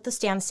them took the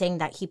stand saying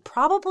that he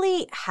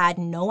probably had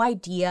no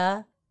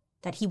idea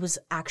that he was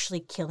actually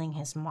killing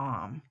his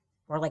mom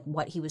or, like,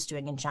 what he was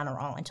doing in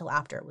general until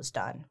after it was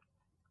done.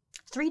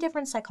 3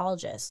 different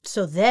psychologists.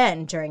 So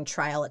then during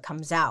trial, it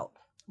comes out,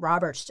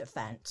 Robert's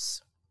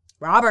defense.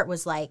 Robert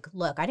was like,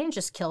 look, I didn't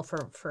just kill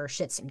for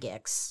shits and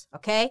gigs,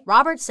 okay?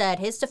 Robert said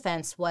his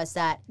defense was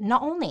that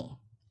not only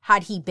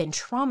had he been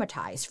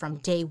traumatized from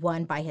day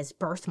one by his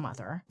birth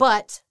mother,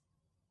 but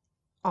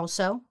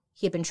Also,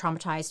 he had been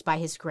traumatized by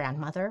his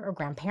grandmother or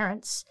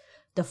grandparents,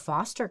 the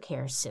foster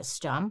care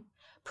system,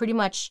 pretty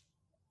much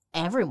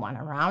everyone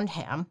around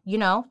him. You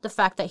know, the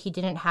fact that he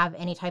didn't have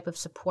any type of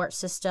support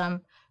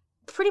system.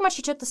 Pretty much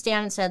he took the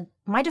stand and said,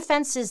 my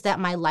defense is that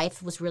my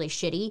life was really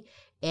shitty,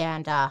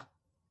 and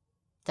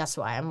that's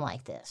why I'm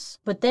like this.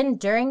 But then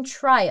during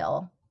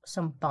trial,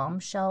 some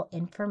bombshell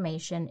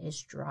information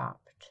is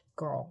dropped.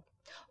 Girl,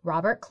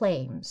 Robert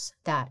claims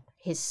that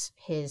his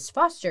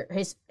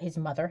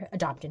mother,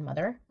 adopted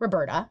mother,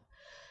 Roberta,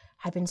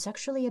 had been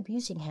sexually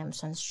abusing him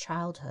since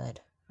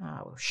childhood.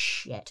 Oh,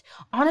 shit.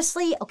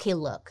 Honestly, okay,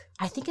 look,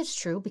 I think it's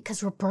true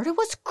because Roberta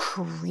was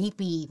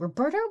creepy.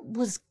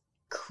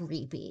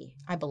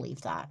 I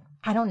believe that.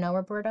 I don't know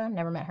Roberta,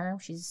 never met her.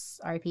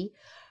 She's R.I.P.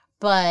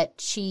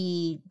 But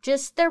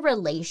their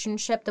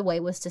relationship, the way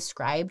it was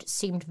described,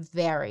 seemed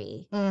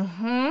very,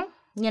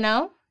 you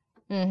know?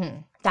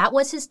 That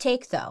was his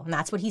take, though, and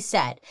that's what he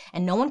said.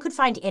 And no one could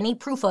find any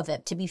proof of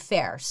it, to be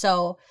fair.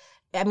 So,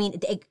 I mean,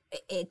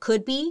 it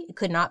could be, it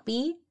could not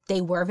be. They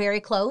were very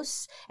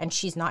close, and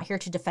she's not here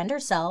to defend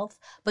herself,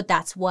 but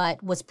that's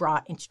what was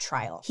brought into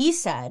trial.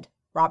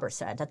 Robert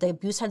said, that the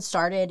abuse had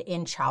started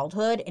in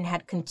childhood and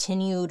had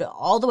continued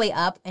all the way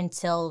up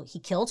until he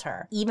killed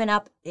her. Even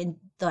up in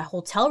the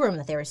hotel room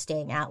that they were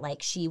staying at,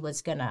 like she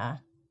was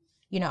gonna,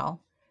 you know,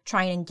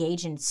 try and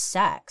engage in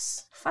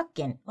sex.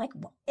 Fucking, like,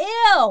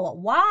 ew,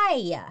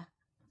 why?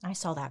 I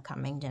saw that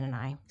coming, didn't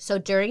I? So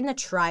during the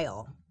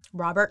trial,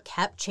 Robert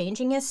kept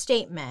changing his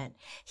statement.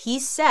 He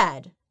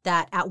said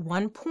that at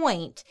one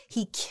point,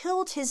 he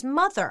killed his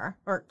mother,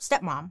 or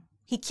stepmom.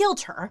 He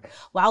killed her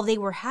while they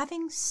were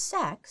having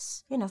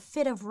sex in a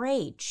fit of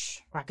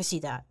rage. I can see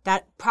that.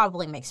 That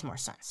probably makes more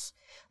sense.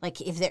 Like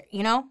if they're,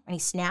 you know, and he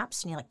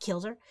snaps and he like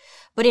kills her.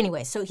 But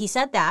anyway, so he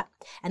said that.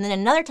 And then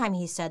another time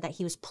he said that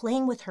he was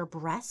playing with her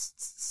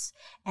breasts.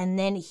 And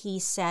then he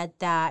said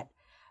that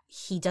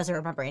he doesn't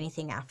remember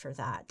anything after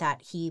that.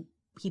 That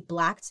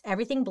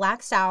everything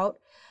blacks out.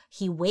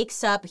 He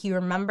wakes up, he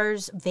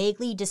remembers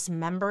vaguely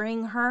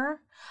dismembering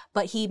her,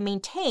 but he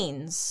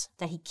maintains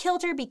that he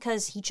killed her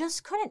because he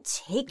just couldn't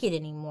take it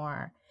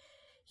anymore.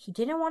 He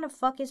didn't want to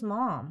fuck his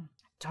mom.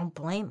 Don't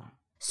blame him.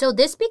 So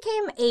this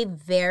became a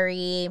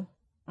very,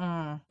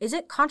 is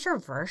it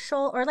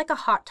controversial or like a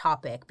hot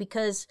topic?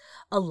 Because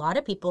a lot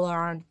of people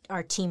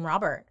are Team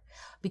Robert.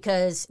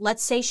 Because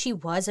let's say she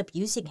was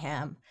abusing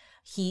him.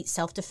 He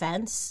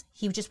self-defense.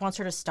 He just wants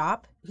her to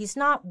stop. He's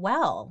not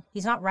well.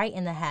 He's not right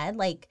in the head.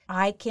 Like,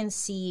 I can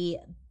see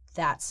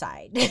that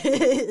side.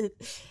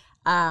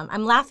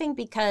 I'm laughing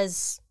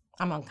because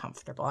I'm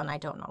uncomfortable, and I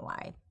don't know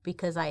why.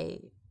 Because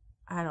I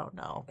don't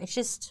know. It's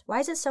just,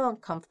 why is it so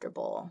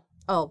uncomfortable?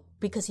 Oh,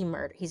 because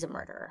he's a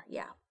murderer.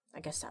 Yeah,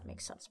 I guess that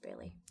makes sense,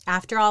 Bailey.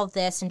 After all of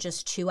this and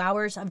just 2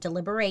 hours of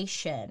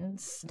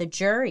deliberations, the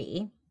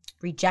jury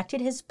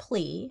rejected his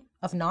plea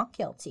of not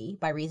guilty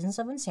by reasons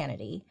of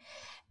insanity,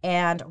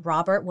 and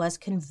Robert was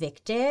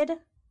convicted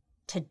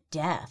to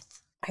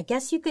death. I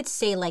guess you could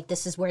say, like,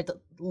 this is where the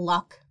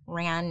luck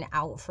ran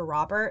out for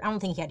Robert. I don't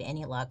think he had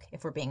any luck,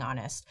 if we're being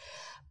honest.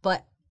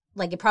 But,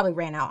 like, it probably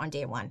ran out on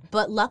day one.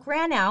 But luck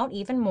ran out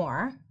even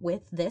more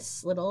with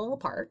this little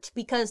part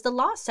because the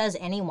law says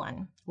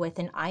anyone with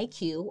an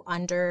IQ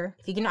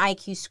if you get an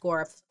IQ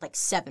score of, like,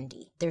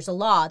 70, there's a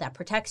law that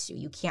protects you.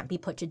 You can't be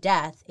put to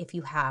death if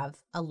you have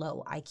a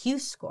low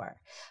IQ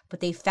score. But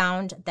they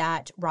found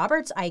that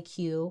Robert's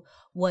IQ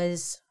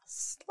was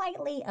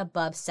slightly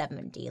above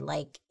 70.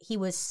 Like, he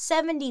was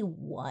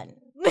 71.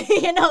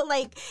 You know,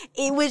 like,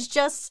 it was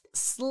just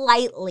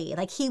slightly.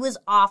 Like, he was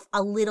off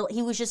a little.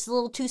 He was just a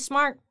little too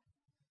smart.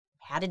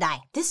 Had to die.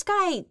 This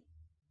guy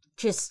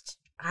just,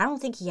 I don't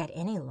think he had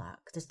any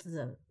luck. This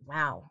is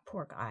wow,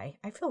 poor guy.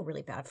 I feel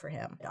really bad for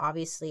him.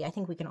 Obviously, I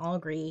think we can all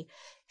agree,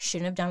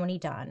 shouldn't have done what he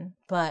done.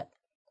 But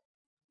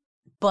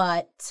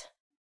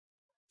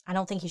I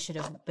don't think he should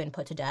have been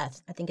put to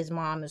death. I think his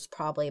mom is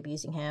probably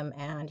abusing him,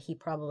 and he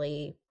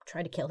probably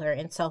tried to kill her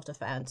in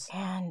self-defense.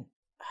 And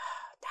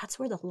that's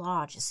where the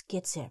law just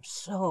gets it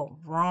so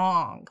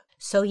wrong.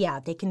 So yeah,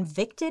 they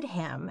convicted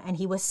him, and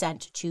he was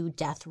sent to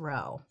death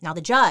row. Now,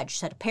 the judge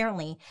said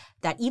apparently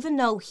that even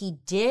though he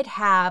did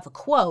have,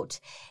 quote,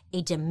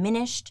 a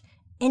diminished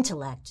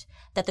intellect,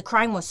 that the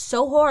crime was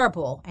so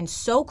horrible and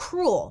so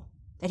cruel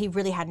that he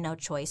really had no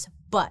choice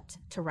but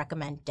to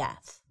recommend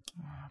death.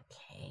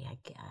 Okay, I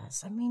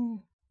guess. I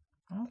mean,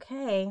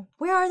 okay.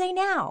 Where are they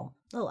now?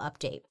 Little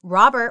update.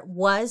 Robert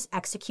was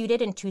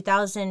executed in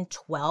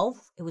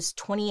 2012. It was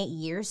 28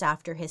 years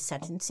after his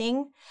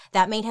sentencing.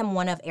 That made him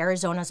one of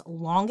Arizona's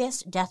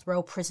longest death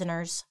row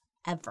prisoners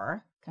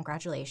ever.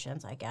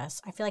 Congratulations, I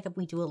guess. I feel like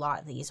we do a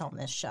lot of these on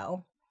this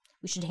show.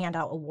 We should hand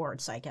out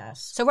awards, I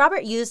guess. So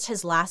Robert used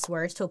his last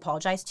words to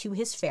apologize to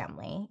his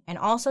family and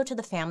also to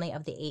the family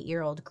of the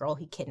 8-year-old girl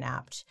he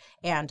kidnapped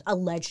and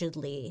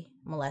allegedly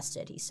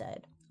molested, he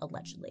said.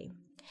 Allegedly.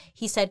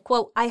 He said,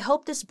 quote, "I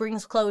hope this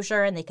brings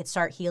closure and they could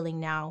start healing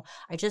now.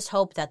 I just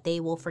hope that they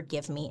will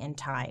forgive me in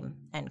time,"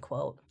 end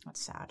quote.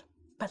 That's sad.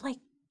 But, like,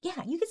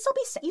 yeah, you could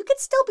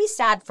still be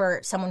sad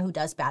for someone who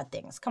does bad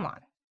things. Come on.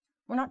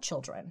 We're not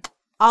children.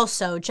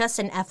 Also, just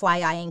an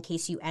FYI in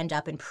case you end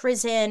up in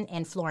prison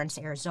in Florence,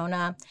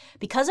 Arizona,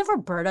 because of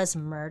Roberta's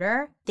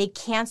murder, they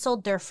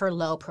canceled their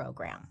furlough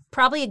program.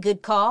 Probably a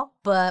good call,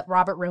 but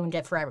Robert ruined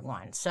it for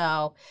everyone.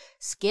 So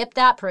skip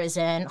that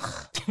prison.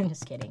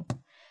 Just kidding.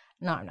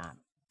 No, I'm not.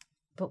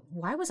 But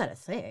why was that a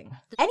thing?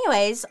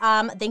 Anyways,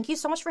 thank you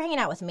so much for hanging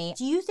out with me.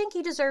 Do you think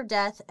he deserved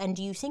death, and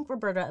do you think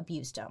Roberta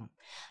abused him?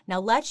 Now,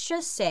 let's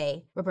just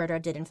say Roberta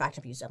did, in fact,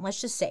 abuse him.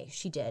 Let's just say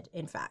she did,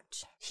 in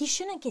fact. He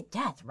shouldn't get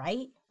death,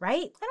 right?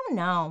 Right? I don't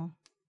know.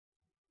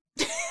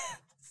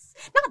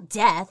 Not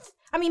death.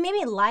 I mean,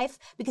 maybe life,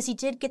 because he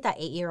did get that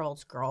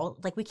 8-year-old girl.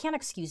 Like, we can't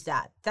excuse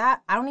that.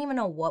 That, I don't even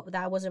know what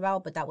that was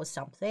about, but that was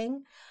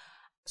something.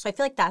 So I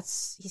feel like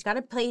he's got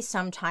to pay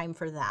some time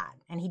for that.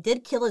 And he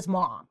did kill his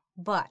mom,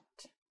 but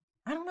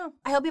I don't know.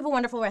 I hope you have a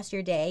wonderful rest of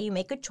your day. You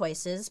make good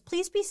choices.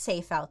 Please be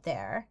safe out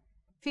there.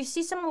 If you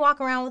see someone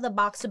walk around with a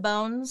box of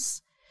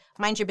bones,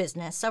 mind your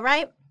business, all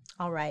right?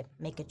 All right,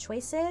 make good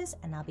choices,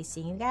 and I'll be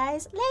seeing you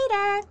guys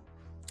later.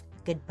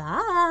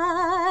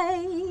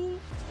 Goodbye.